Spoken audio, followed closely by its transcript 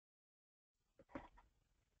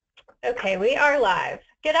Okay, we are live.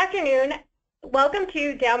 Good afternoon. Welcome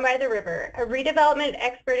to Down by the River, a redevelopment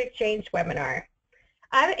expert exchange webinar.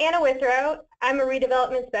 I'm Anna Withrow. I'm a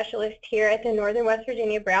redevelopment specialist here at the Northern West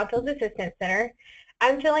Virginia Brownfields Assistance Center.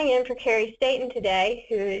 I'm filling in for Carrie Staten today,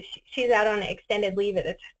 she's out on extended leave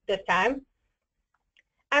at this time.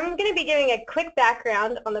 I'm going to be giving a quick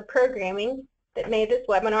background on the programming that made this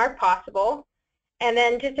webinar possible, and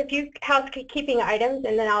then just a few housekeeping items,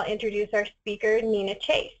 and then I'll introduce our speaker, Nina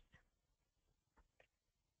Chase.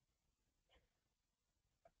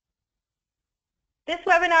 This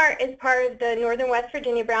webinar is part of the Northern West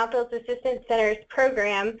Virginia Brownfields Assistance Center's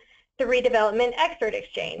program, the Redevelopment Expert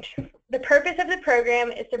Exchange. The purpose of the program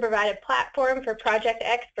is to provide a platform for project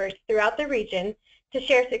experts throughout the region to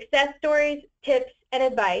share success stories, tips, and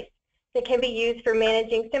advice that can be used for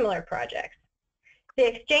managing similar projects.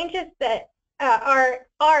 The exchanges that are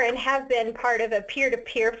and have been part of a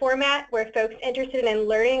peer-to-peer format where folks interested in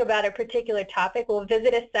learning about a particular topic will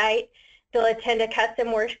visit a site, they'll attend a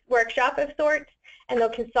custom workshop of sorts, and they'll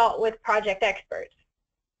consult with project experts.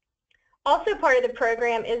 Also part of the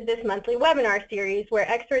program is this monthly webinar series where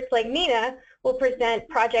experts like Nina will present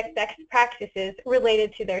project best practices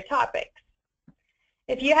related to their topics.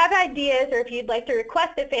 If you have ideas or if you'd like to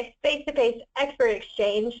request a face-to-face expert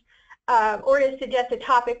exchange or to suggest a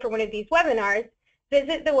topic for one of these webinars,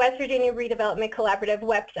 visit the West Virginia Redevelopment Collaborative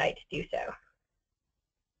website to do so.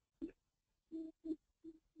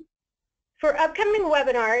 For upcoming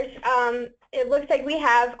webinars, it looks like we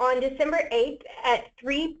have on December 8th at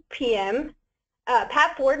 3 p.m.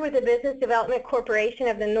 Pat Ford with the Business Development Corporation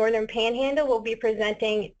of the Northern Panhandle will be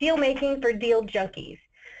presenting Deal Making for Deal Junkies.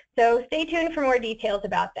 So stay tuned for more details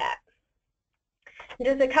about that.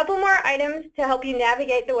 Just a couple more items to help you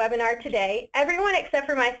navigate the webinar today. Everyone except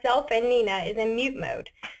for myself and Nina is in mute mode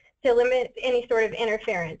to limit any sort of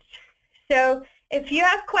interference. So if you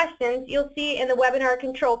have questions, you'll see in the webinar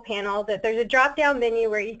control panel that there's a drop-down menu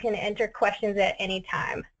where you can enter questions at any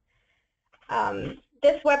time.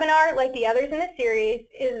 This webinar, like the others in the series,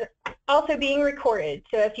 is also being recorded.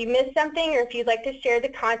 So if you missed something or if you'd like to share the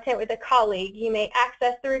content with a colleague, you may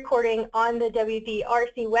access the recording on the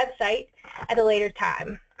WVRC website at a later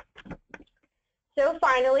time. So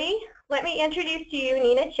finally, let me introduce to you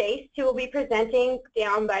Nina Chase, who will be presenting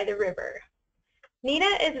Down by the River. Nina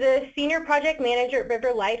is the Senior Project Manager at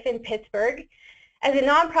River Life in Pittsburgh. As a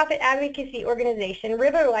nonprofit advocacy organization,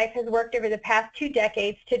 River Life has worked over the past 2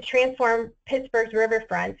 decades to transform Pittsburgh's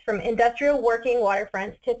riverfronts from industrial working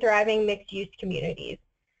waterfronts to thriving mixed-use communities.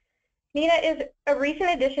 Nina is a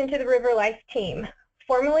recent addition to the River Life team.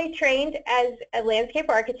 Formerly trained as a landscape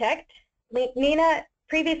architect, Nina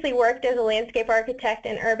previously worked as a landscape architect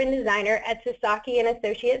and urban designer at Sasaki and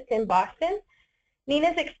Associates in Boston.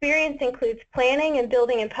 Nina's experience includes planning and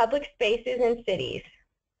building in public spaces and cities.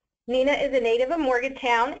 Nina is a native of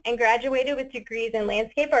Morgantown and graduated with degrees in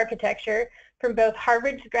landscape architecture from both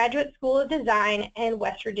Harvard's Graduate School of Design and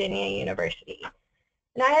West Virginia University.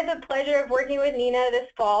 And I had the pleasure of working with Nina this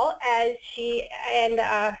fall as she and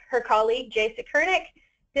her colleague Jay Sekernick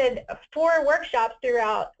did 4 workshops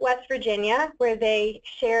throughout West Virginia where they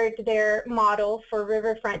shared their model for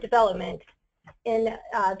riverfront development in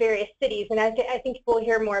various cities, and I think we'll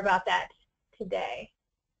hear more about that today.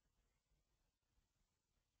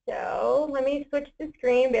 So let me switch the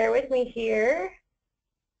screen, bear with me here.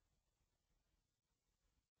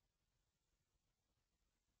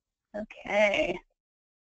 Okay,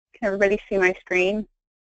 can everybody see my screen?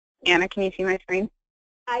 Anna, can you see my screen?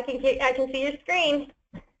 I can see your screen.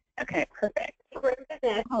 Okay, perfect. We're in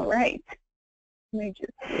business. All right, let me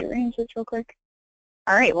just rearrange this real quick.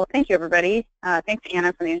 All right, well, thank you, everybody. Thanks,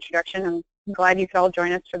 Anna, for the introduction. I'm glad you could all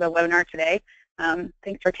join us for the webinar today.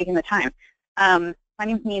 Thanks for taking the time. My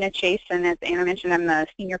name is Nina Chase, and as Anna mentioned, I'm the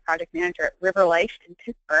Senior Project Manager at River Life in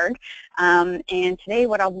Pittsburgh. And today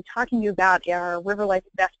what I'll be talking to you about are River Life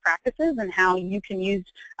best practices and how you can use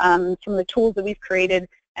some of the tools that we've created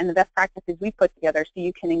and the best practices we've put together so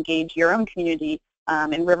you can engage your own community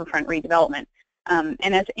in riverfront redevelopment.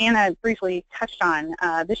 And as Anna briefly touched on,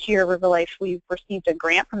 this year, River Life, we've received a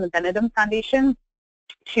grant from the Benedum Foundation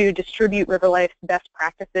to distribute River Life's best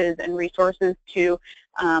practices and resources to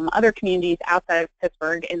other communities outside of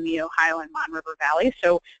Pittsburgh in the Ohio and Mon River Valley.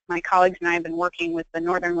 So my colleagues and I have been working with the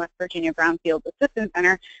Northern West Virginia Brownfields Assistance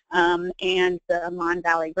Center and the Mon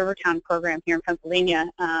Valley Rivertown program here in Pennsylvania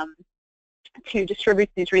to distribute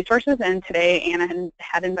these resources. And today Anna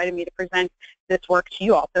had invited me to present this work to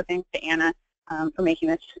you all. So thanks to Anna for making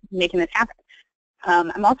this happen.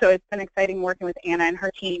 It's been exciting working with Anna and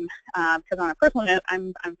her team because on a personal note,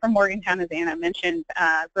 I'm from Morgantown, as Anna mentioned.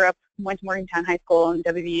 Went to Morgantown High School and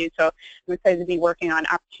WVU, so I'm excited to be working on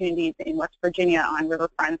opportunities in West Virginia on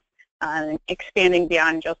Riverfront, expanding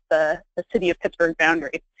beyond just the city of Pittsburgh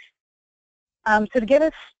boundary. So to get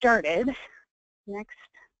us started, to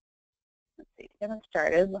get us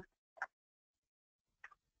started,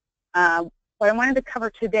 what I wanted to cover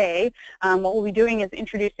today, what we'll be doing is I'm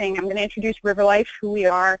going to introduce Riverlife, who we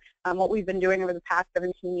are, what we've been doing over the past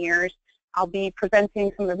 17 years. I'll be presenting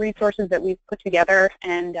some of the resources that we've put together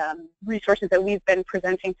and resources that we've been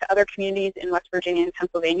presenting to other communities in West Virginia and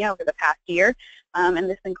Pennsylvania over the past year, and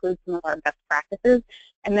this includes some of our best practices.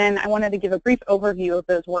 And then I wanted to give a brief overview of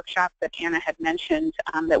those workshops that Anna had mentioned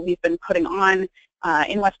that we've been putting on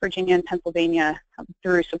in West Virginia and Pennsylvania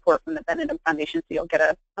through support from the Benedum Foundation, so you'll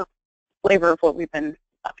get a flavor of what we've been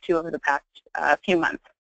up to over the past few months.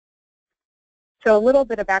 So a little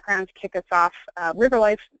bit of background to kick us off.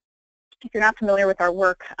 Riverlife, if you're not familiar with our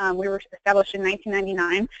work, we were established in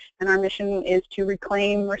 1999, and our mission is to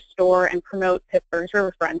reclaim, restore, and promote Pittsburgh's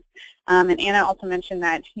riverfront. And Anna also mentioned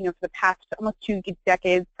that, for the past almost 2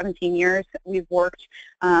 decades, 17 years, we've worked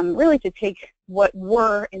really to take what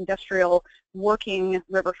were industrial working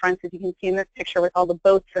riverfronts, as you can see in this picture with all the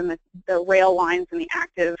boats and the rail lines and the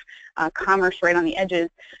active commerce right on the edges,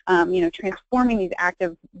 transforming these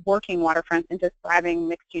active working waterfronts into thriving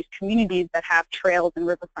mixed-use communities that have trails and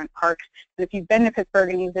riverfront parks. And if you've been to Pittsburgh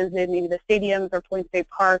and you visited maybe the stadiums or Point State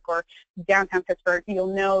Park or downtown Pittsburgh, you'll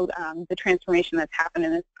know the transformation that's happened,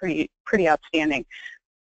 and it's pretty outstanding.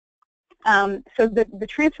 So the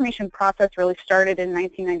transformation process really started in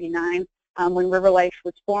 1999 when Riverlife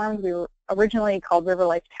was formed. We were originally called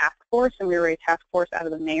Riverlife Task Force, and we were a task force out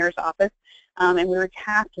of the mayor's office, and we were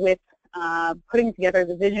tasked with putting together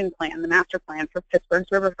the vision plan, the master plan for Pittsburgh's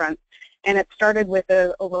riverfront. And it started with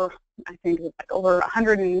over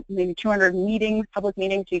 100 and maybe 200 public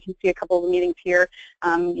meetings. You can see a couple of the meetings here,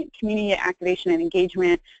 community activation and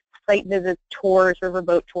engagement, site visits, tours,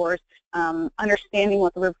 riverboat tours, understanding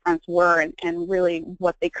what the riverfronts were and really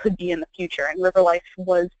what they could be in the future. And Riverlife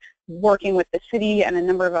was working with the city and a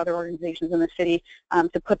number of other organizations in the city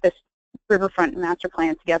to put this riverfront master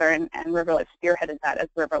plan together, and Riverlife spearheaded that as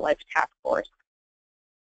Riverlife Task Force.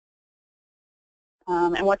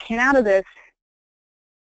 And what came out of this,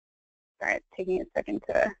 sorry, it's taking a second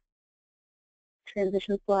to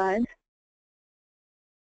transition slides.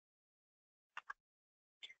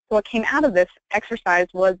 So what came out of this exercise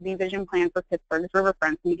was the vision plan for Pittsburgh's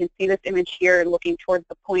riverfront. And you can see this image here looking towards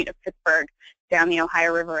the point of Pittsburgh down the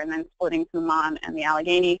Ohio River and then splitting to the Mon and the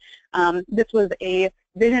Allegheny. This was a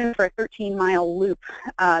vision for a 13-mile loop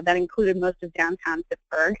that included most of downtown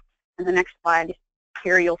Pittsburgh. And the next slide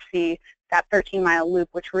here you'll see that 13-mile loop,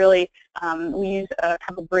 which really, we use a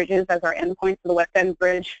couple bridges as our endpoints. So the West End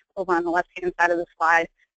Bridge over on the left-hand side of the slide,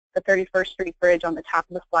 the 31st Street Bridge on the top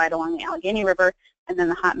of the slide along the Allegheny River, and then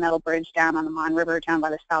the Hot Metal Bridge down on the Mon River down by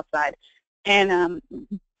the south side. And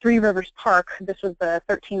Three Rivers Park, this was the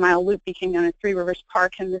 13-mile loop, became known as Three Rivers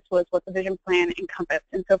Park, and this was what the vision plan encompassed.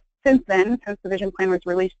 And so since then, since the vision plan was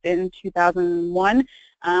released in 2001,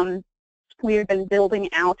 we have been building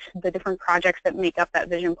out the different projects that make up that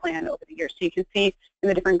vision plan over the years. So you can see in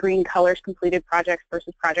the different green colors completed projects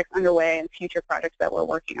versus projects underway and future projects that we're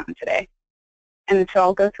working on today. And so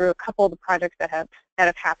I'll go through a couple of the projects that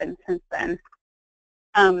have happened since then.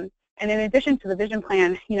 And in addition to the vision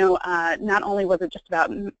plan, not only was it just about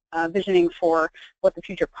visioning for what the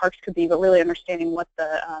future parks could be, but really understanding what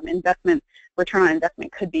the return on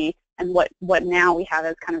investment could be, and what now we have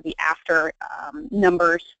as kind of the after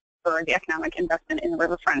numbers for the economic investment in the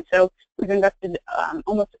riverfront. So we've invested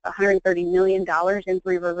almost $130 million in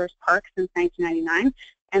Three Rivers Park since 1999,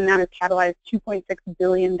 and that has catalyzed $2.6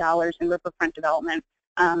 billion in riverfront development.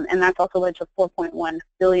 And that's also led to $4.1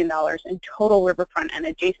 billion in total riverfront and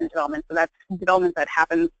adjacent development. So that's development that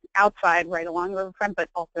happens outside right along the riverfront, but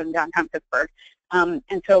also in downtown Pittsburgh. And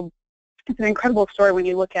so it's an incredible story when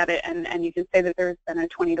you look at it, and you can say that there's been a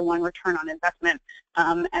 20-to-1 return on investment.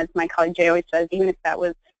 As my colleague Jay always says, even if that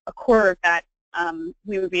was a quarter of that,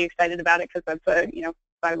 we would be excited about it because that's a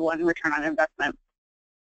 5-to-1 return on investment.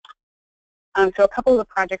 So a couple of the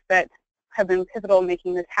projects that have been pivotal in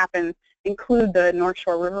making this happen include the North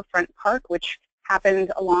Shore Riverfront Park, which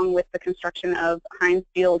happened along with the construction of Heinz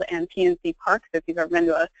Field and PNC Park. So if you've ever been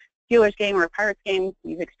to a Steelers game or a Pirates game,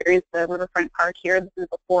 you've experienced the Riverfront Park here. This is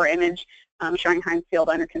a before image showing Heinz Field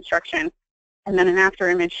under construction, and then an after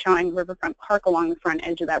image showing Riverfront Park along the front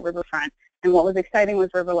edge of that riverfront. And what was exciting was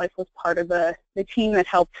Riverlife was part of the team that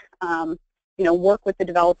helped work with the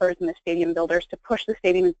developers and the stadium builders to push the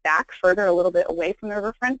stadiums back further a little bit away from the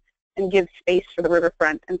riverfront and give space for the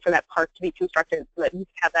riverfront and for that park to be constructed so that you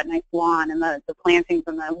have that nice lawn and the plantings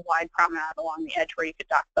and the wide promenade along the edge where you could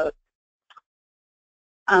dock boats.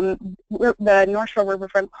 The North Shore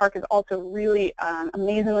Riverfront Park is also really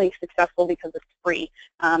amazingly successful because it's free.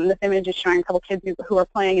 This image is showing a couple kids who are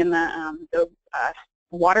playing in the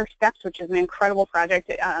water steps, which is an incredible project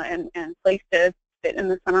and place to sit in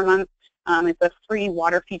the summer months. It's a free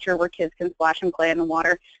water feature where kids can splash and play in the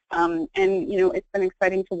water. And it's been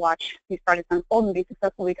exciting to watch these projects unfold and be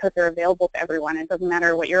successful because they're available to everyone. It doesn't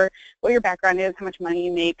matter what your background is, how much money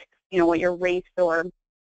you make, what your race or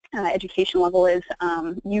education level is.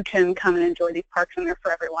 You can come and enjoy these parks, and they're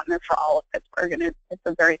for everyone. They're for all of Pittsburgh, and it's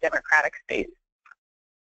a very democratic space.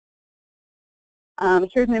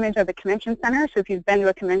 Here's an image of the convention center. So if you've been to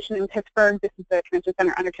a convention in Pittsburgh, this is the convention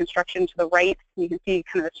center under construction to the right. You can see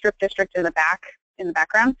kind of the strip district in the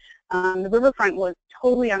background. The riverfront was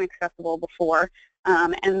totally inaccessible before,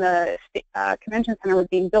 and the convention center was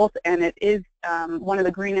being built, and it is one of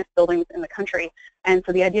the greenest buildings in the country. And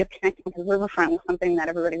so the idea of connecting to the riverfront was something that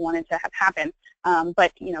everybody wanted to have happen.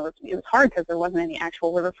 But it was hard because there wasn't any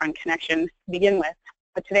actual riverfront connection to begin with.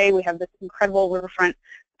 But today we have this incredible riverfront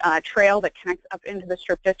trail that connects up into the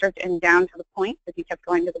Strip District and down to the point. If you kept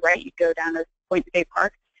going to the right, you'd go down to Point State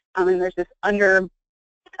Park. And there's this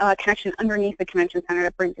connection underneath the convention center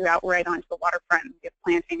that brings you out right onto the waterfront. We have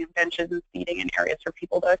planting and benches and seating and areas for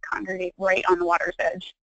people to congregate right on the water's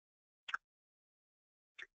edge.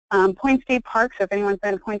 Point State Park, so if anyone's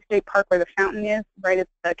been to Point State Park where the fountain is, right at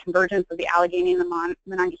the convergence of the Allegheny and the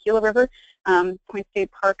Monongahela River, Point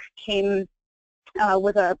State Park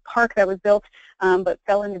was a park that was built but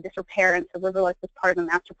fell into disrepair, and so RiverLife was part of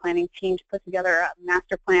the master planning team to put together a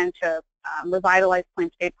master plan to revitalize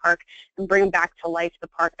Point State Park and bring back to life the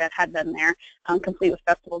park that had been there, complete with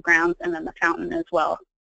festival grounds and then the fountain as well.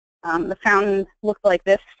 The fountain looked like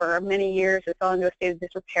this for many years. It fell into a state of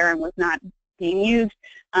disrepair and was not being used.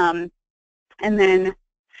 And then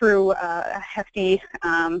through a hefty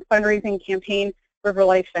fundraising campaign,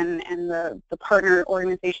 RiverLife and the partner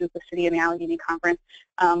organizations, the city and the Allegheny Conference,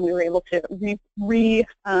 we were able to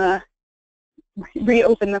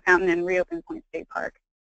reopen the fountain and reopen Point State Park.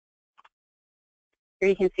 Here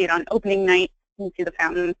you can see it on opening night. You can see the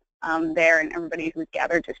fountain there, and everybody who's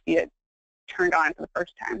gathered to see it turned on for the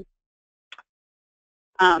first time.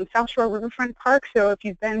 South Shore Riverfront Park, so if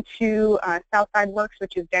you've been to Southside Works,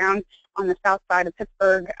 which is down on the south side of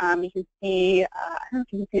Pittsburgh, you can see, I don't know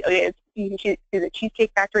if you can see, you can see the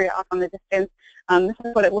Cheesecake Factory off on the distance. This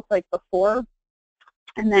is what it looked like before.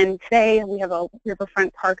 And then today we have a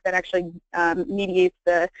riverfront park that actually mediates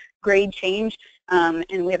the grade change,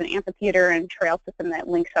 and we have an amphitheater and trail system that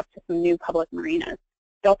links up to some new public marinas.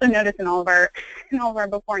 You also notice in all of our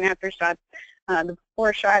before and after shots, the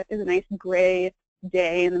before shot is a nice gray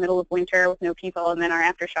day in the middle of winter with no people, and then our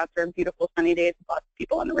after shots are beautiful sunny days with lots of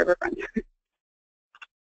people on the riverfront.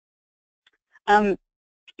 So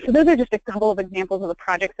those are just a couple of examples of the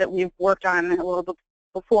projects that we've worked on a little bit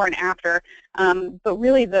before and after, but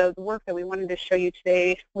really the work that we wanted to show you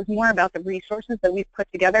today was more about the resources that we've put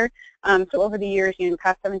together. So over the years, in the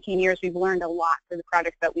past 17 years, we've learned a lot through the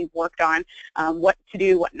projects that we've worked on, what to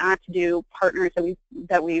do, what not to do, partners that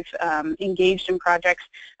we've engaged in projects,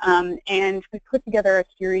 and we put together a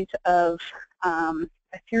series of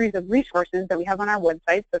resources that we have on our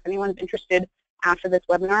website. So if anyone's interested after this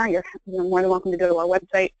webinar, you're more than welcome to go to our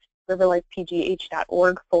website,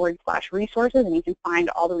 riverlifepgh.org/resources, and you can find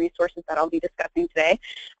all the resources that I'll be discussing today.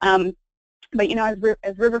 But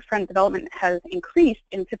as riverfront development has increased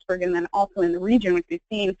in Pittsburgh and then also in the region, which we've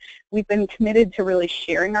seen, we've been committed to really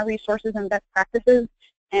sharing our resources and best practices.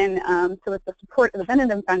 And so with the support of the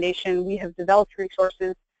Benedum Foundation, we have developed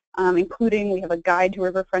resources, including we have a guide to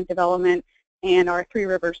riverfront development and our Three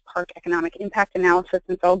Rivers Park Economic Impact Analysis.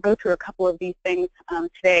 And so I'll go through a couple of these things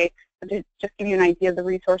today to just give you an idea of the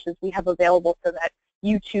resources we have available so that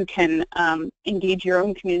you too can engage your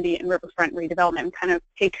own community in riverfront redevelopment and kind of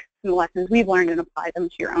take some of the lessons we've learned and apply them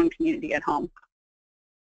to your own community at home.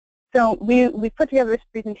 So we put together this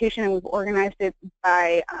presentation and we've organized it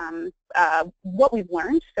by what we've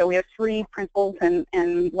learned. So we have 3 principles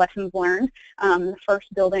and lessons learned. The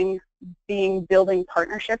first building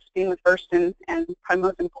partnerships, being the first and probably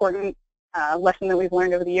most important lesson that we've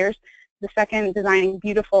learned over the years. The second, designing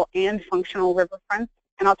beautiful and functional riverfronts,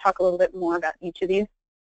 and I'll talk a little bit more about each of these.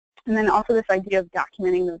 And then also this idea of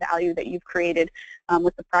documenting the value that you've created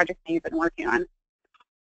with the projects that you've been working on.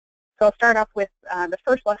 So I'll start off with the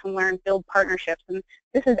first lesson learned, build partnerships. And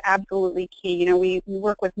this is absolutely key. You know, we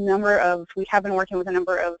work with we have been working with a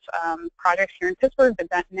number of projects here in Pittsburgh, but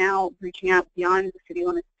that now reaching out beyond the city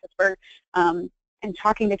limits of Pittsburgh and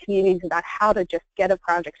talking to communities about how to just get a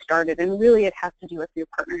project started. And really it has to do with your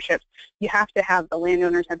partnerships. You have to have the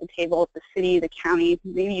landowners at the table, the city, the county,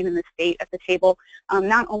 maybe even the state at the table,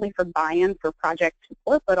 not only for buy-in for project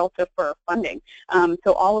support, but also for funding.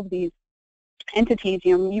 So all of these entities,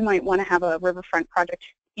 you know, you might want to have a riverfront project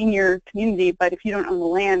in your community, but if you don't own the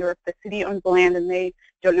land, or if the city owns the land and they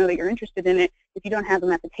don't know that you're interested in it, if you don't have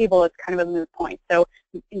them at the table, it's kind of a moot point. So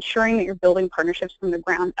ensuring that you're building partnerships from the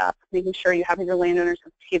ground up, making sure you have your landowners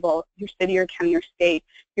at the table, your city or county or state,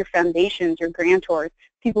 your foundations, your grantors,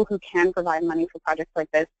 people who can provide money for projects like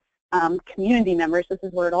this, community members. This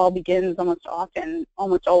is where it all begins almost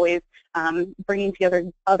always, bringing together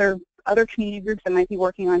other community groups that might be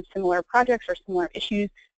working on similar projects or similar issues,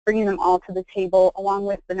 bringing them all to the table along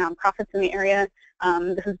with the nonprofits in the area.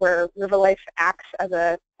 This is where RiverLife acts as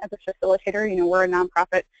a facilitator. You know, we're a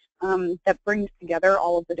nonprofit that brings together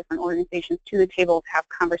all of the different organizations to the table to have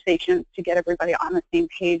conversations, to get everybody on the same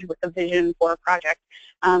page with a vision for a project.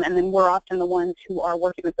 And then we're often the ones who are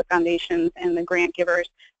working with the foundations and the grant givers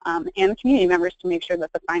and the community members to make sure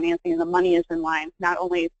that the financing and the money is in line, not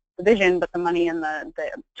only the vision, but the money and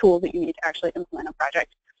the tools that you need to actually implement a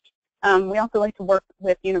project. We also like to work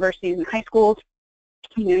with universities and high schools.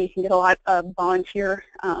 You know, you can get a lot of volunteer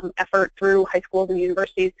effort through high schools and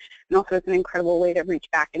universities, and also it's an incredible way to reach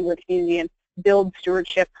back into the community and build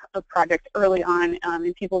stewardship of projects early on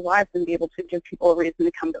in people's lives and be able to give people a reason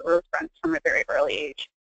to come to Riverfront from a very early age.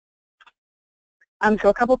 So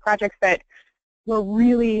a couple projects that were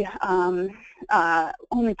really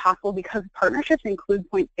only possible because partnerships include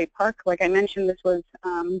Point State Park. Like I mentioned, this was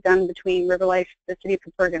done between RiverLife, the City of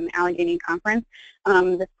Pittsburgh, and the Allegheny Conference.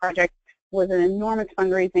 This project was an enormous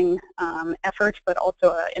fundraising effort, but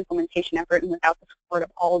also an implementation effort, and without the support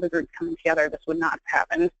of all of the groups coming together, this would not have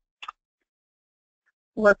happened.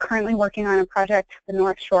 We're currently working on a project, the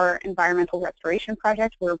North Shore Environmental Restoration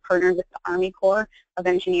Project. We're partnered with the Army Corps of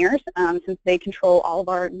Engineers since they control all of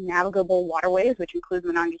our navigable waterways, which include the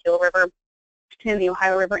Monongahela River and the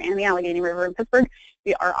Ohio River and the Allegheny River in Pittsburgh.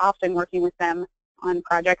 We are often working with them on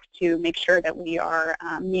projects to make sure that we are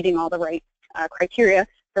meeting all the right criteria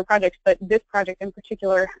for projects. But this project in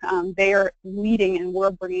particular, they are leading, and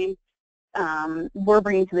we're bringing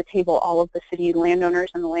to the table all of the city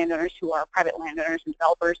landowners and the landowners who are private landowners and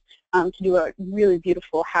developers to do a really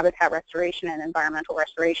beautiful habitat restoration and environmental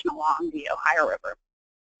restoration along the Ohio River.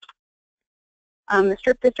 The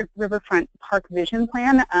Strip District Riverfront Park Vision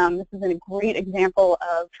Plan, this is a great example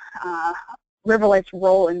of RiverLife's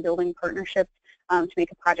role in building partnerships to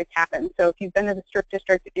make a project happen. So if you've been to the Strip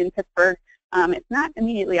District in Pittsburgh, it's not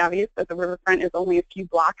immediately obvious that the riverfront is only a few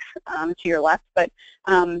blocks to your left, but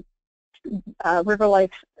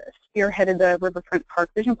RiverLife spearheaded the Riverfront Park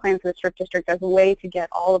Vision Plan for the Strip District as a way to get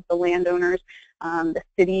all of the landowners, the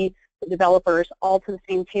city, the developers, all to the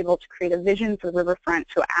same table to create a vision for the riverfront.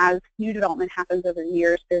 So as new development happens over the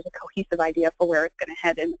years, there's a cohesive idea for where it's going to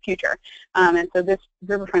head in the future. And so this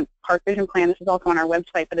Riverfront Park Vision Plan, this is also on our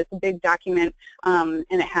website, but it's a big document, and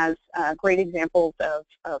it has great examples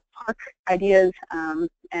of park ideas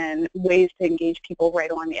and ways to engage people right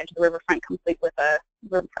along the edge of the riverfront, complete with a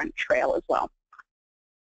riverfront trail as well.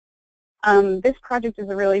 This project is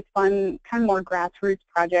a really fun, kind of more grassroots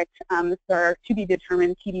project. This is our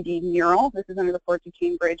to-be-determined TBD mural. This is under the Fort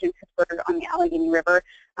Duquesne Bridge in Pittsburgh on the Allegheny River.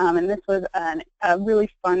 And this was a really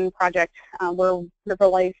fun project where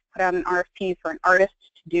RiverLife put out an RFP for an artist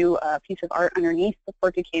to do a piece of art underneath the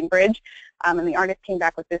Fort Duquesne Bridge. And the artist came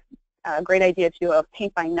back with this great idea to do a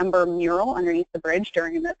paint-by-number mural underneath the bridge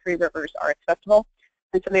during the Three Rivers Arts Festival.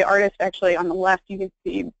 And so the artist, actually on the left, you can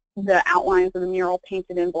see the outlines of the mural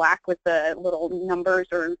painted in black with the little numbers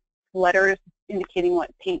or letters indicating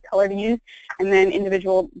what paint color to use. And then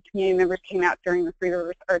individual community members came out during the Three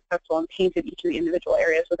Rivers Arts Festival and painted each of the individual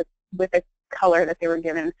areas with a color that they were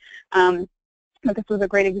given. But this was a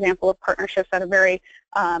great example of partnerships at a very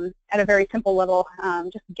simple level,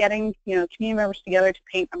 just getting community members together to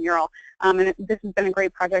paint a mural. And this has been a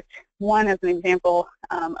great project, one as an example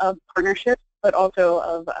of partnerships, but also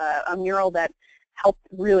of a mural that helped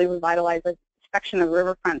really revitalize a section of the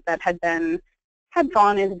riverfront that had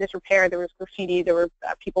fallen into disrepair. There was graffiti, there were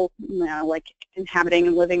people like inhabiting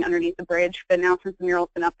and living underneath the bridge, but now since the mural's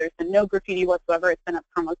been up, there's been no graffiti whatsoever. It's been up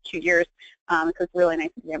for almost 2 years, so it's a really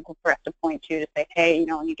nice example for us to point to say, hey,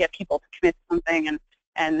 when you get people to commit to something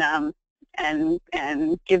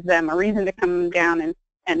and give them a reason to come down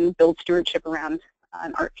and build stewardship around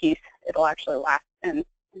an art piece, it'll actually last and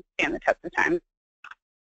stand the test of time.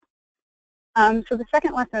 So the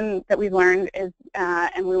second lesson that we've learned is,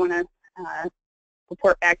 and we want to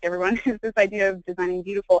report back to everyone, is this idea of designing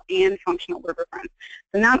beautiful and functional riverfronts.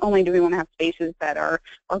 So not only do we want to have spaces that are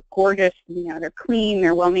gorgeous, they're clean,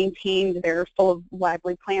 they're well maintained, they're full of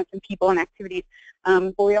lively plants and people and activities,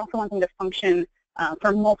 but we also want them to function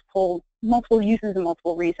for multiple uses and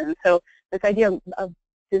multiple reasons. So this idea of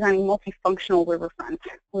designing multifunctional riverfronts.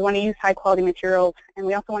 We want to use high quality materials, and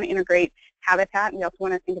we also want to integrate habitat. We also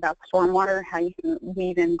want to think about stormwater, how you can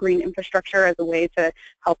weave in green infrastructure as a way to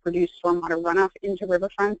help reduce stormwater runoff into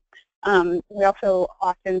riverfronts. We also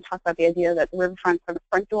often talk about the idea that the riverfronts are the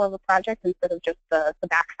front door of a project instead of just the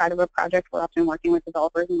back side of a project. We're often working with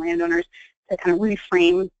developers and landowners to kind of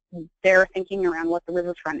reframe their thinking around what the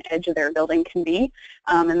riverfront edge of their building can be,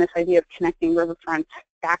 and this idea of connecting riverfronts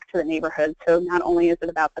back to the neighborhood. So not only is it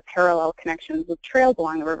about the parallel connections with trails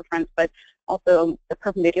along the riverfronts, but also the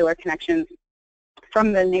perpendicular connections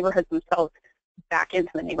from the neighborhoods themselves back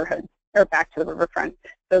into the neighborhood, or back to the riverfront.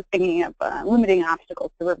 So thinking of limiting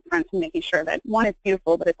obstacles to the riverfronts and making sure that, one, it's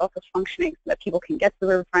beautiful, but it's also functioning so that people can get to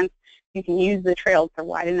the riverfronts. You can use the trails. They're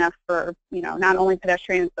wide enough for, not only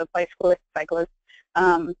pedestrians, but bicyclists, cyclists,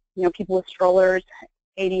 people with strollers,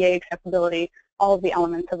 ADA accessibility, all of the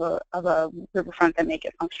elements of a riverfront that make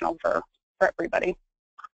it functional for everybody.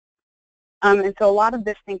 And so a lot of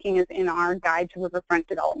this thinking is in our Guide to Riverfront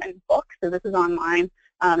Development book. So this is online.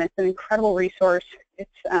 It's an incredible resource.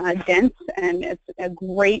 It's dense, and it's a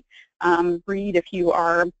great read if you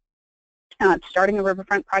are starting a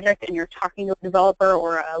riverfront project and you're talking to a developer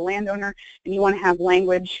or a landowner and you want to have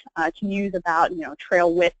language to use about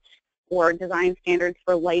trail widths or design standards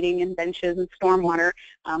for lighting and benches and stormwater.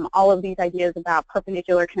 All of these ideas about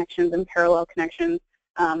perpendicular connections and parallel connections.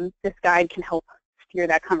 This guide can help steer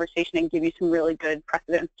that conversation and give you some really good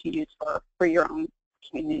precedents to use for your own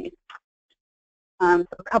communities. So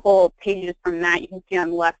a couple pages from that, you can see on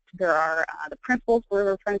the left there are the principles for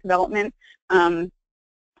riverfront development.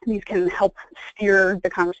 These can help steer the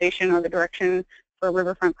conversation or the direction for a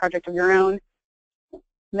riverfront project of your own.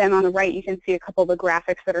 Then on the right, you can see a couple of the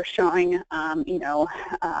graphics that are showing,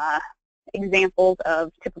 examples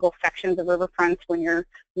of typical sections of riverfronts when you're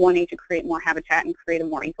wanting to create more habitat and create a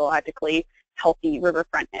more ecologically healthy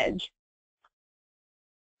riverfront edge.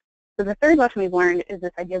 So the third lesson we've learned is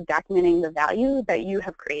this idea of documenting the value that you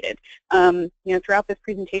have created. Throughout this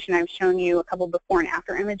presentation, I've shown you a couple before and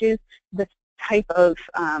after images. This type of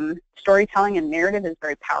storytelling and narrative is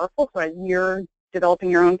very powerful. So as you're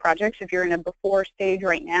developing your own projects, if you're in a before stage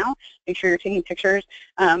right now, make sure you're taking pictures.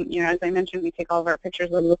 As I mentioned, we take all of our pictures,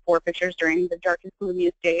 the before pictures during the darkest,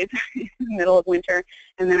 gloomiest days in the middle of winter,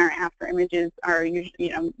 and then our after images are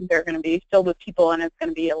usually, they're going to be filled with people and it's going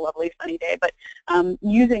to be a lovely sunny day. But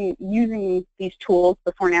using these tools,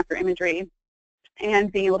 before and after imagery,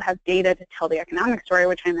 and being able to have data to tell the economic story,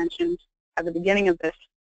 which I mentioned at the beginning of this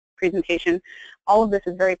presentation, all of this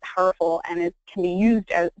is very powerful, and it can be used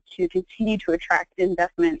to continue to attract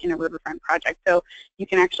investment in a riverfront project. So you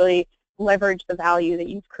can actually leverage the value that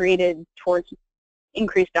you've created towards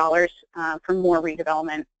increased dollars for more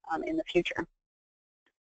redevelopment in the future.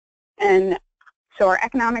 And so our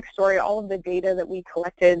economic story, all of the data that we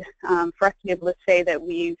collected for us to be able to say that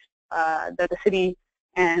that the city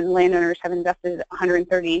and landowners have invested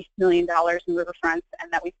 $130 million in riverfronts,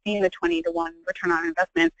 and that we've seen the 20-to-1 return on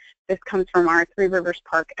investment. This comes from our Three Rivers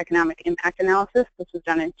Park economic impact analysis. This was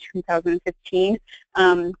done in 2015.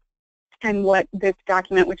 And what this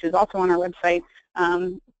document, which is also on our website,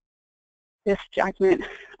 this document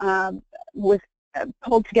was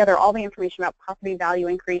pulled together all the information about property value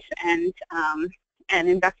increase and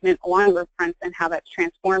investment along riverfronts and how that's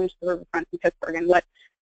transformed the riverfronts in Pittsburgh, and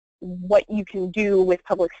what you can do with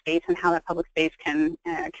public space and how that public space can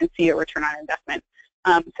see a return on investment.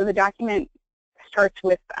 So the document starts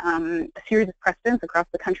with a series of precedents across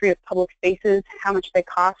the country of public spaces, how much they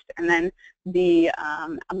cost, and then the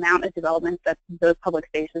amount of development that those public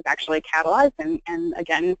spaces actually catalyze, and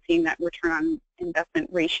again, seeing that return on investment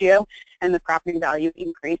ratio and the property value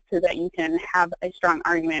increase so that you can have a strong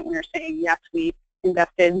argument when you're saying, yes, we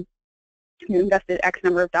invested X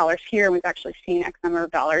number of dollars here, and we've actually seen X number of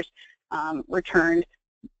dollars returned,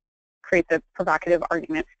 creates a provocative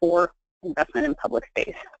argument for investment in public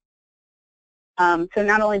space. So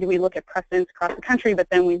not only do we look at precedents across the country, but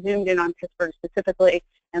then we zoomed in on Pittsburgh specifically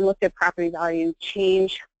and looked at property value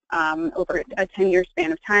change over a 10-year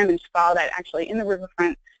span of time, and saw that actually in the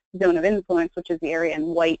riverfront zone of influence, which is the area in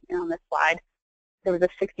white on this slide, there was a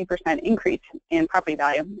 60% increase in property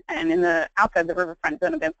value. And in the outside the riverfront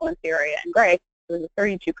zone of influence area in gray, there was a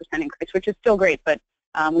 32% increase, which is still great, but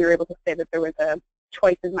we were able to say that there was a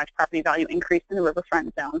twice as much property value increase in the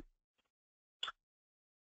riverfront zone.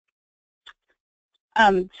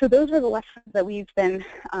 So those are the lessons that we've been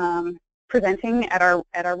presenting at our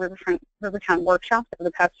Rivertown workshops over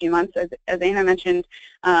the past few months. As Anna mentioned,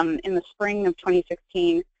 in the spring of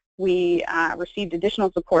 2016, we received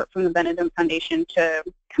additional support from the Benedum Foundation to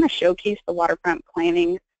kind of showcase the waterfront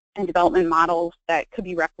planning and development models that could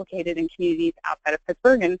be replicated in communities outside of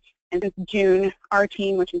Pittsburgh. And since June, our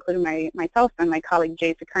team, which included myself and my colleague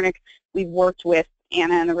Jay Sekernick, we've worked with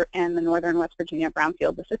Anna and the Northern West Virginia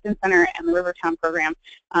Brownfield Assistance Center and the Rivertown program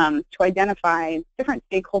to identify different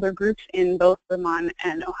stakeholder groups in both Vermont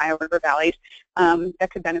and Ohio River valleys that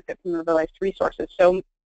could benefit from river-life's resources. So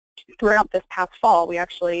throughout this past fall, we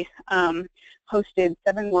actually hosted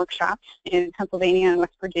 7 workshops in Pennsylvania and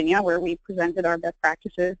West Virginia where we presented our best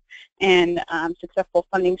practices and successful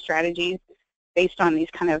funding strategies based on these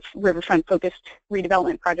kind of riverfront-focused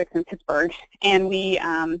redevelopment projects in Pittsburgh. And we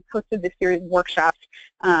hosted this series of workshops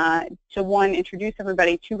to, one, introduce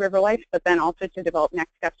everybody to river life, but then also to develop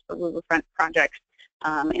next steps for riverfront projects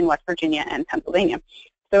in West Virginia and Pennsylvania.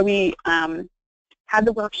 So we had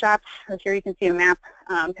the workshops. So here you can see a map.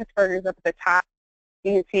 Pittsburgh is up at the top.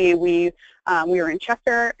 You can see we were in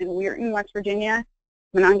Chester and Weirton, West Virginia,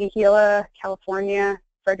 Monongahela, California,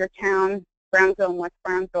 Fredericktown, Brownsville and West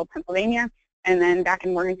Brownsville, Pennsylvania, and then back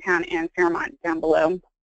in Morgantown and Fairmont down below.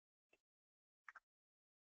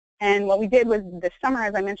 And what we did was this summer,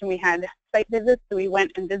 as I mentioned, we had site visits. So we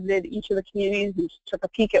went and visited each of the communities and took a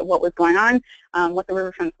peek at what was going on, what the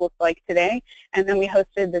riverfronts look like today. And then we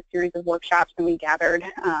hosted this series of workshops, and we gathered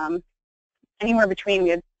anywhere between, we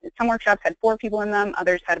had, some workshops had 4 people in them,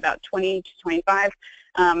 others had about 20 to 25.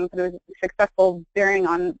 But it was successful, varying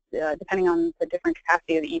on depending on the different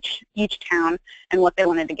capacity of each town and what they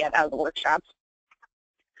wanted to get out of the workshops.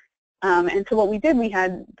 And so what we did, we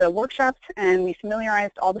had the workshops and we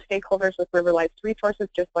familiarized all the stakeholders with River Life's resources,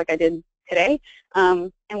 just like I did today.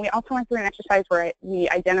 And we also went through an exercise where we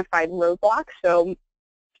identified roadblocks. So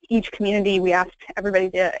each community, we asked everybody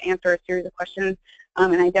to answer a series of questions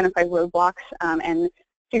and identify roadblocks and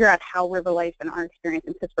figure out how River Life and our experience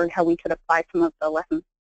in Pittsburgh, how we could apply some of the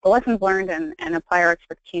lessons learned and apply our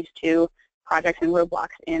expertise to projects and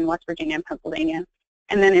roadblocks in West Virginia and Pennsylvania.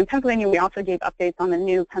 And then in Pennsylvania, we also gave updates on the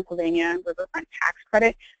new Pennsylvania Riverfront tax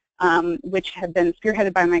credit, which had been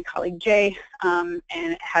spearheaded by my colleague Jay, and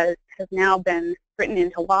has now been written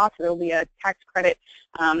into law. So there will be a tax credit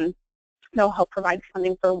that will help provide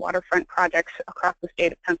funding for waterfront projects across the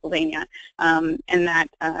state of Pennsylvania, and that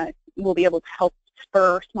will be able to help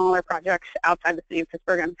spur smaller projects outside the city of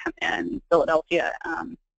Pittsburgh and Philadelphia,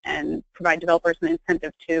 and provide developers an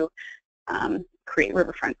incentive to create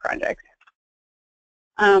riverfront projects.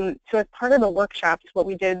 So as part of the workshops, what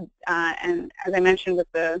we did, and as I mentioned,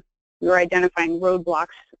 we were identifying roadblocks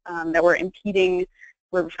that were impeding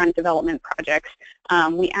riverfront development projects.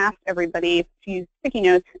 We asked everybody to use sticky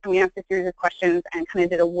notes, and we asked a series of questions and kind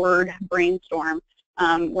of did a word brainstorm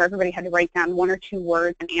where everybody had to write down 1 or 2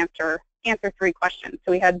 words and answer 3 questions.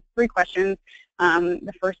 So we had 3 questions.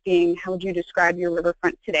 The first being, how would you describe your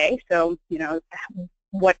riverfront today? So, you know,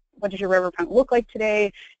 what does your riverfront look like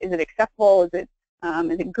today? Is it accessible? Is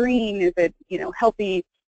it green? Is it, you know, healthy?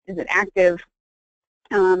 Is it active?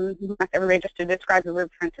 We asked everybody just to describe the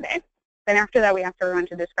riverfront today. Then after that, we asked everyone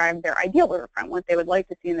to describe their ideal riverfront, what they would like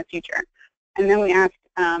to see in the future. And then we asked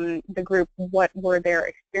the group what were their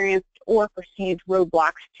experienced or perceived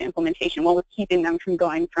roadblocks to implementation, what was keeping them from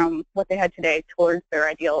going from what they had today towards their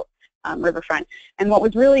ideal riverfront. And what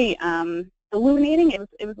was really illuminating, it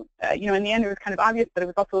was you know, in the end it was kind of obvious, but it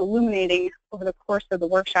was also illuminating over the course of the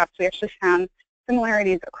workshops. We actually found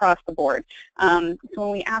similarities across the board. So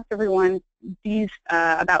when we asked everyone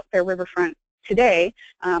about their riverfront today,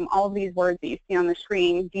 all of these words that you see on the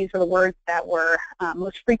screen, these are the words that were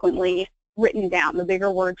most frequently written down. The bigger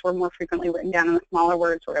words were more frequently written down, and the smaller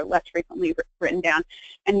words were less frequently written down.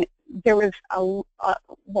 And there was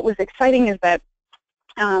what was exciting is that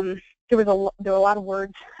there were a lot of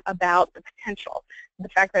words about the potential, the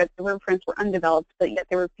fact that the riverfronts were undeveloped, but yet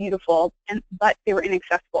they were beautiful, but they were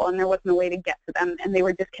inaccessible, and there wasn't a way to get to them, and they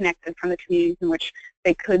were disconnected from the communities in which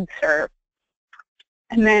they could serve.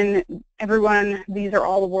 And then these are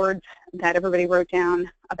all the words that everybody wrote down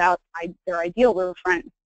about their ideal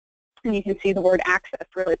riverfront. And you can see the word access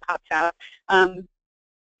really pops out.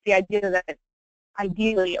 The idea that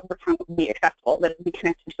ideally a riverfront would be accessible, that it would be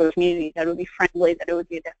connected to a community, that it would be friendly, that it would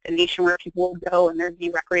be a destination where people would go and there'd be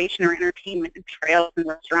recreation or entertainment and trails and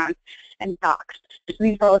restaurants and docks. So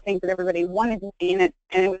these are all the things that everybody wanted to see in it,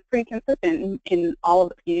 and it was pretty consistent in all of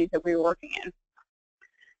the communities that we were working in.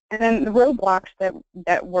 And then the roadblocks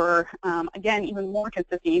that were, again, even more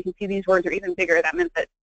consistent. You can see these words are even bigger. That meant that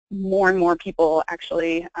more and more people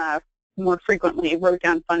actually more frequently wrote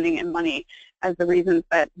down funding and money as the reasons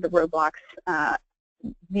that the roadblocks,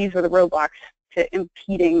 these were the roadblocks to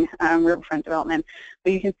impeding riverfront development.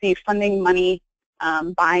 But you can see funding, money,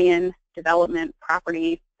 buy-in, development,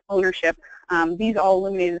 property, ownership. These all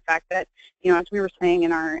illuminated the fact that, as we were saying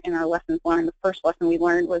in our lessons learned, the first lesson we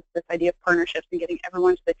learned was this idea of partnerships and getting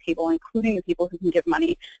everyone to the table, including the people who can give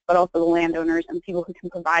money, but also the landowners and people who can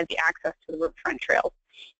provide the access to the riverfront trails.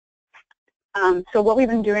 So what we've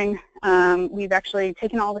been doing, we've actually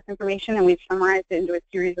taken all this information and we've summarized it into a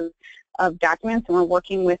series of documents, and we're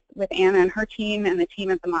working with Anna and her team and the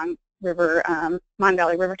team at the Mon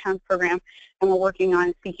Valley River Towns program, and we're working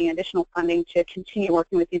on seeking additional funding to continue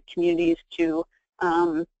working with these communities to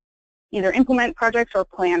either implement projects or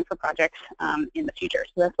plan for projects in the future.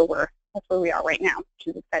 So that's where we are right now, which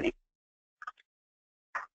is exciting.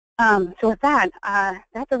 So with that,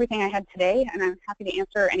 that's everything I had today, and I'm happy to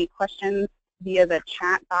answer any questions via the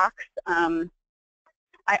chat box. My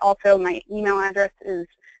email address is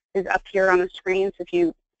up here on the screen, so if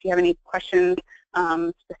you have any questions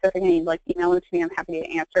specific and you'd like to email them to me, I'm happy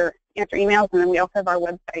to answer emails. And then we also have our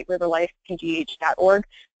website, riverlifepgh.org,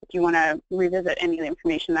 if you want to revisit any of the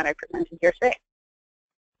information that I presented here today.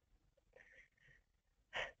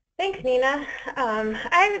 Thanks, Nina. I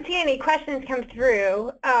haven't seen any questions come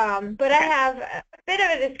through, but I have a bit of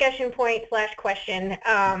a discussion point / question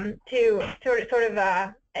to sort of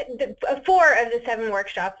 4 of the 7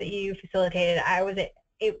 workshops that you facilitated. I was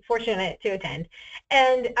fortunate to attend,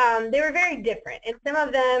 and they were very different. And some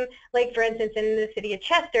of them, like for instance in the city of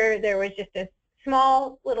Chester, there was just a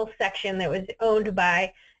small little section that was owned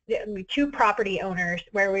by 2 property owners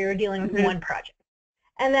where we were dealing with one project.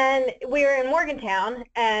 And then we were in Morgantown,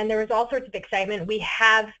 and there was all sorts of excitement. We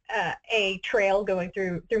have a trail going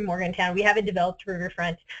through Morgantown. We have a developed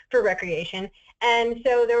riverfront for recreation. And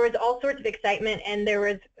so there was all sorts of excitement, and there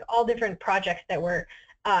was all different projects that were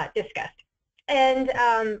discussed. And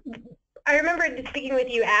I remember speaking with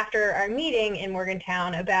you after our meeting in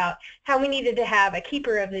Morgantown about how we needed to have a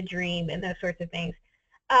keeper of the dream and those sorts of things.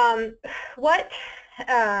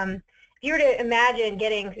 If you were to imagine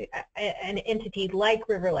getting an entity like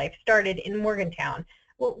RiverLife started in Morgantown,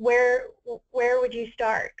 where would you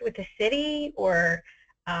start? With the city or?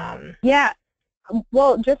 Yeah,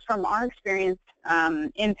 well, just from our experience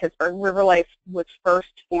in Pittsburgh, RiverLife was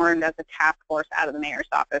first formed as a task force out of the mayor's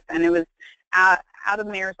office, and it was out of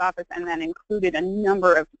the mayor's office and then included a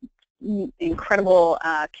number of incredible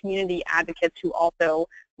community advocates who also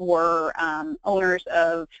were owners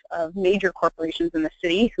of major corporations in the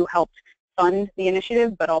city who helped fund the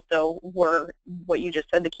initiative, but also were, what you just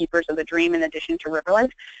said, the keepers of the dream in addition to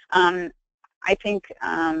RiverLife. I think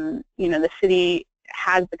the city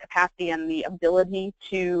has the capacity and the ability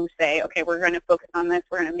to say, okay, we're going to focus on this,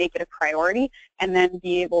 we're going to make it a priority, and then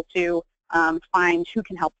be able to find who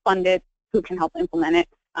can help fund it, who can help implement it.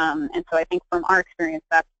 And so I think from our experience,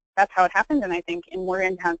 that's how it happened. And I think in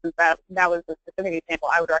Morgantown, since that was a specific example,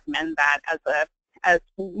 I would recommend that as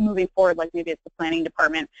moving forward, like maybe it's the planning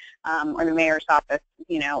department or the mayor's office,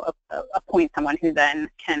 appoint someone who then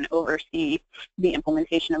can oversee the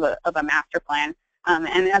implementation of a master plan.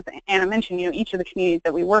 And as Anna mentioned, each of the communities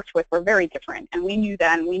that we worked with were very different, and we knew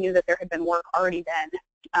that there had been work already done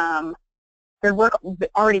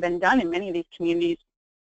in many of these communities.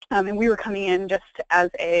 And we were coming in just as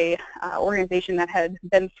a organization that had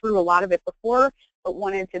been through a lot of it before, but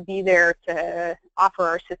wanted to be there to offer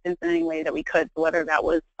our assistance in any way that we could. So whether that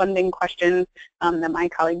was funding questions that my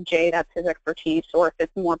colleague Jay, that's his expertise, or if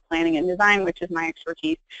it's more planning and design, which is my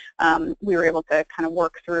expertise, we were able to kind of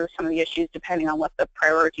work through some of the issues depending on what the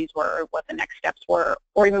priorities were, or what the next steps were,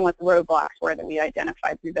 or even what the roadblocks were that we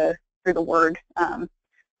identified through the word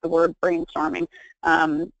brainstorming.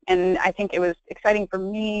 And I think it was exciting for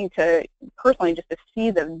me to personally just to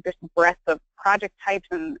see the breadth of project types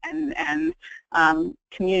and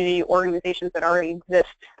community organizations that already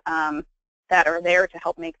exist that are there to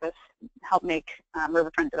help make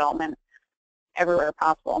riverfront development everywhere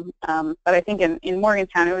possible. But I think in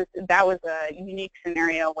Morgantown, that was a unique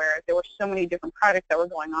scenario where there were so many different projects that were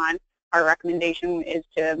going on. Our recommendation is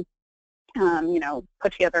to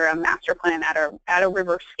put together a master plan at a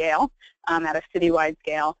river scale, at a citywide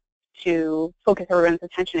scale, to focus everyone's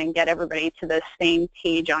attention and get everybody to the same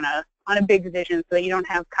page on a big vision, so that you don't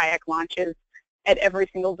have kayak launches at every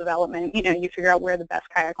single development. You figure out where the best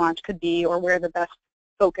kayak launch could be, or where the best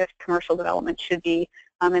focused commercial development should be,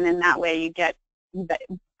 and in that way you get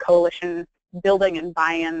coalition building and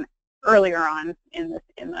buy-in earlier on in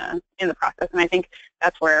the process. And I think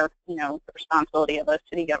that's where the responsibility of a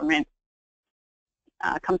city government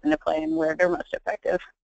comes into play and where they're most effective.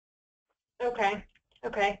 Okay.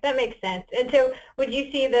 Okay, that makes sense. And so would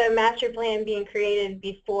you see the master plan being created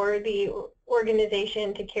before the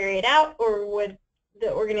organization to carry it out, or would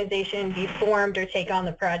the organization be formed or take on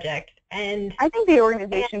the project? And I think the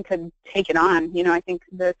organization could take it on. I think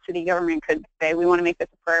the city government could say, we want to make this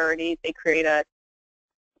a priority. They create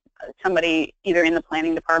somebody either in the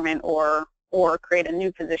planning department or create a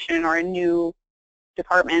new position or a new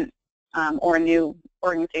department or a new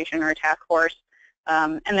organization or a task force.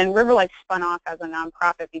 And then Riverlight spun off as a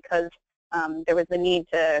nonprofit because there was the need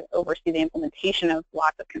to oversee the implementation of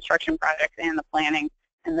lots of construction projects and the planning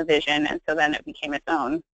and the vision, and so then it became its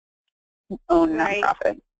own right.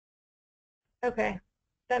 nonprofit. Okay,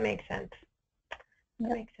 that makes sense.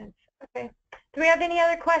 That makes sense. Okay. Do we have any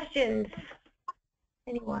other questions?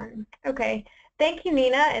 Anyone? Okay. Thank you,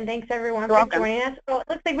 Nina, and thanks everyone for joining us. Well, it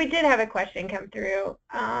looks like we did have a question come through.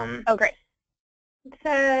 Oh, great. It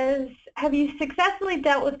says, have you successfully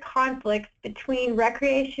dealt with conflicts between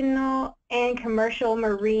recreational and commercial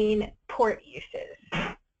marine port uses?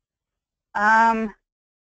 And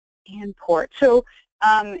port. So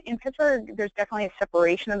in Pittsburgh, there's definitely a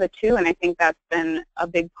separation of the two, and I think that's been a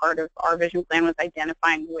big part of our vision plan, was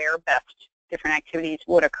identifying where best different activities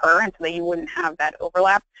would occur, and so that you wouldn't have that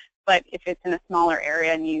overlap. But if it's in a smaller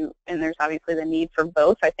area and there's obviously the need for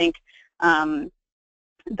both, I think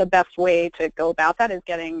the best way to go about that is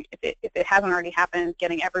getting, if it hasn't already happened,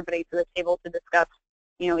 getting everybody to the table to discuss,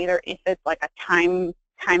 either if it's like a timing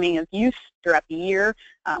of use throughout the year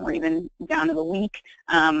or even down to the week.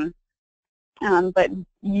 But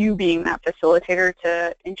you being that facilitator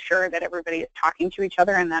to ensure that everybody is talking to each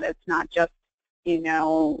other and that it's not just,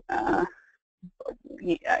 because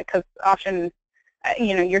often,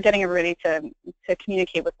 you're getting everybody to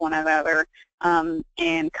communicate with one another and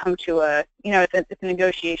come to it's a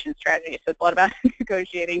negotiation strategy. So it's a lot about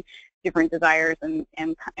negotiating different desires and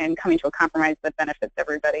coming to a compromise that benefits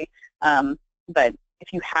everybody. But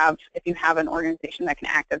if you have an organization that can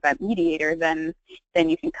act as that mediator, then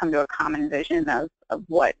you can come to a common vision of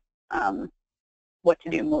what to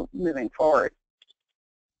do moving forward.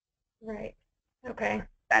 Right. Okay.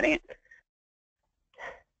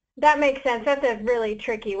 That makes sense. That's a really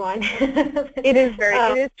tricky one. It is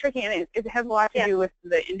tricky, and it has a lot to do with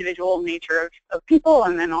the individual nature of people,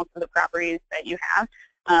 and then also the properties that you have.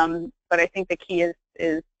 But I think the key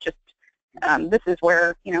is just this is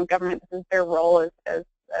where government, this is their role as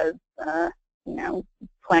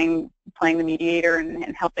playing the mediator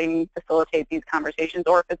and helping facilitate these conversations,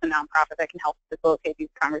 or if it's a nonprofit that can help facilitate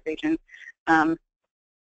these conversations,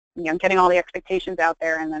 getting all the expectations out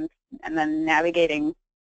there and then navigating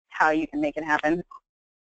how you can make it happen.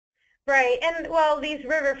 Right, and well, these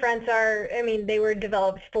riverfronts they were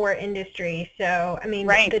developed for industry, so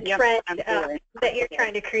the trend that you're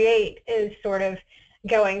trying to create is sort of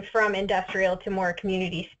going from industrial to more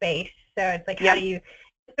community space. So it's like how do you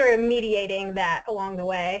sort of mediating that along the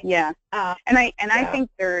way? Yeah, I think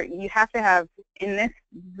you have to have, in this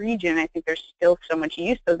region, I think there's still so much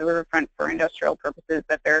use of the riverfront for industrial purposes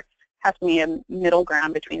that there has to be a middle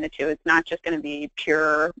ground between the two. It's not just going to be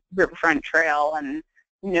pure riverfront trail and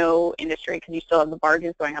no industry, because you still have the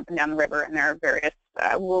barges going up and down the river, and there are various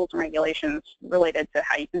rules and regulations related to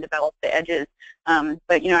how you can develop the edges.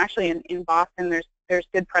 But actually in Boston, there's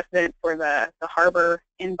good precedent for the harbor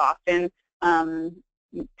in Boston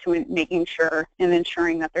to making sure and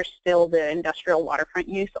ensuring that there's still the industrial waterfront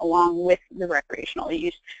use along with the recreational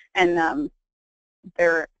use. And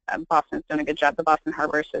Boston's done a good job. The Boston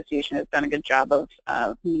Harbor Association has done a good job of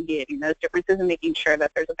mediating those differences and making sure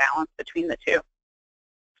that there's a balance between the two.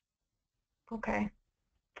 Okay,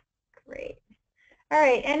 great. All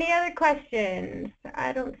right, any other questions?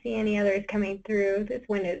 I don't see any others coming through. This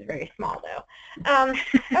window is very small, though.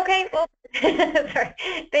 Okay, well, sorry.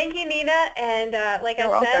 Thank you, Nina. And like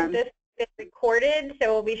I said, this is recorded,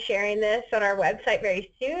 so we'll be sharing this on our website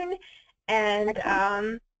very soon. And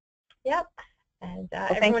yep. And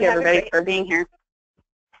well, thank you, everybody, for being here.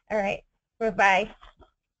 All right. Bye-bye.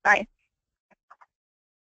 Bye.